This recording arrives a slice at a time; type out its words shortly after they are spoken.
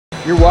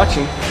You're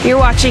watching. You're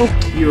watching.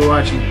 You're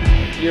watching.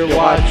 You're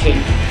watching.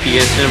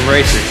 PSM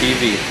Racer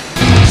TV.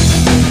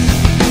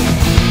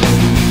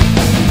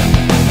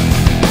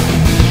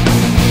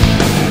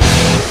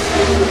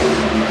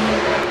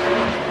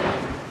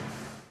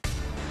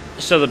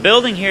 So the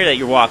building here that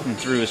you're walking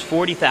through is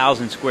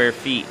 40,000 square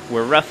feet,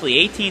 where roughly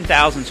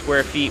 18,000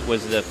 square feet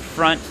was the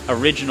front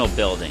original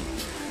building.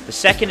 The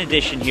second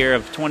edition here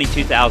of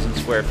 22,000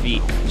 square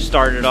feet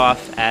started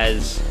off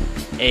as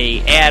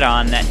a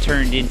add-on that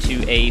turned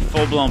into a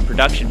full-blown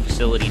production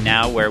facility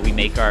now, where we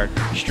make our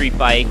street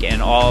bike and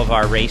all of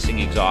our racing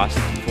exhaust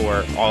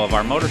for all of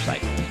our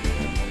motorcycles.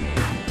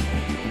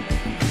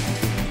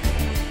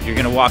 You're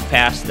going to walk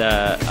past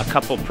a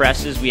couple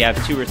presses. We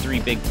have 2 or 3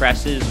 big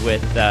presses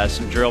with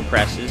some drill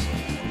presses.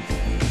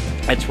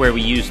 That's where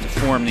we use to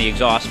form the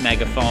exhaust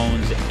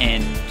megaphones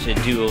and to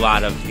do a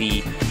lot of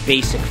the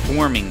basic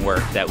forming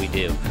work that we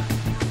do.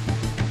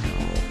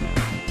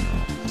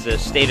 It's a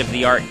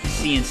state-of-the-art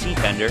CNC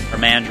bender, or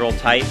mandrel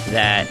type,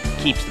 that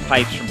keeps the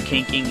pipes from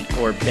kinking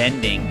or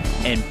bending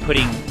and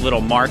putting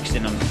little marks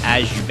in them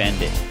as you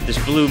bend it.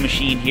 This blue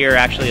machine here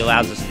actually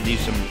allows us to do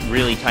some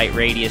really tight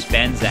radius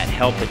bends that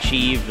help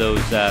achieve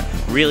those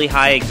really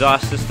high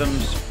exhaust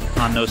systems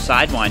on those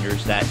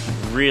sidewinders that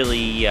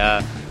really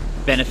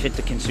benefit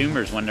the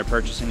consumers when they're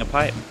purchasing a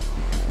pipe.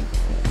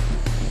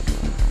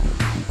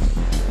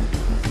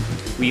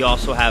 We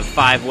also have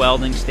 5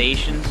 welding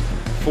stations.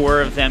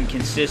 4 of them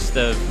consist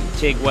of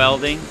TIG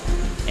welding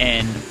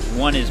and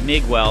 1 is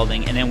MIG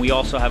welding, and then we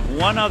also have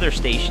 1 other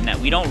station that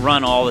we don't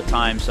run all the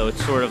time, so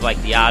it's sort of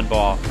like the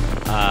oddball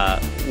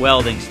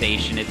welding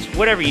station. It's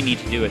whatever you need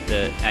to do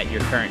at your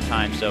current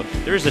time. So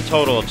there's a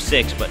total of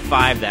 6, but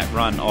 5 that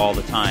run all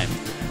the time.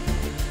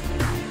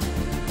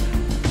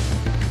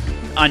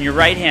 On your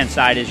right hand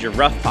side is your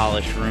rough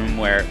polish room,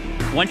 where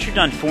once you're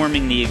done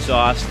forming the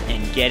exhaust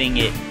and getting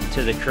it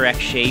to the correct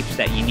shapes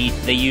that you need,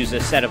 they use a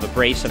set of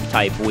abrasive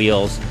type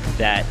wheels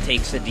that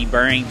takes the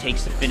deburring,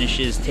 takes the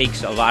finishes,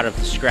 takes a lot of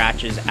the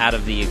scratches out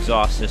of the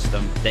exhaust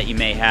system that you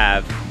may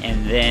have,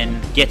 and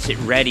then gets it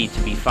ready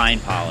to be fine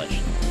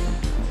polished.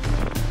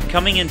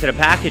 Coming into the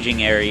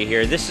packaging area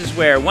here, this is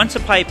where once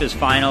a pipe is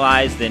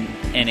finalized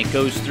and it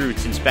goes through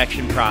its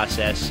inspection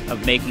process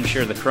of making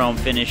sure the chrome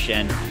finish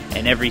and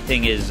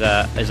everything is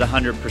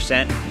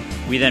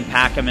 100%, we then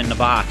pack them in the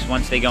box.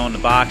 Once they go in the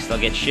box, they'll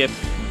get shipped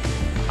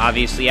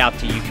obviously out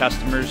to you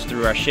customers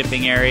through our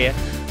shipping area.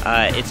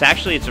 It's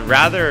a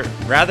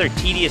rather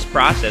tedious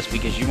process,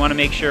 because you want to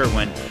make sure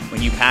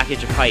when you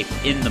package a pipe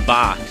in the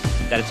box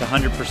that it's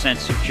 100%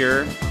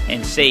 secure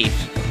and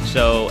safe,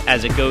 so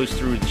as it goes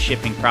through the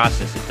shipping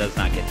process it does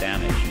not get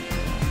damaged.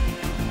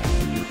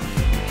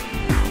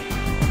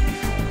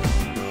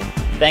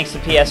 Thanks to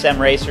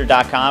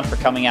PSMRacer.com for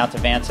coming out to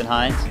Vance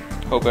Hines.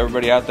 Hope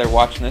everybody out there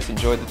watching this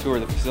enjoyed the tour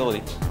of the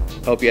facility.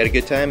 Hope you had a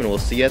good time, and we'll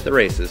see you at the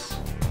races.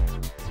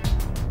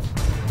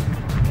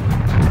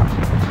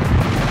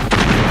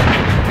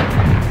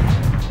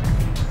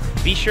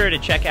 Be sure to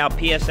check out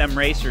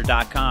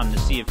PSMRacer.com to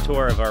see a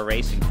tour of our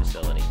racing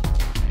facility.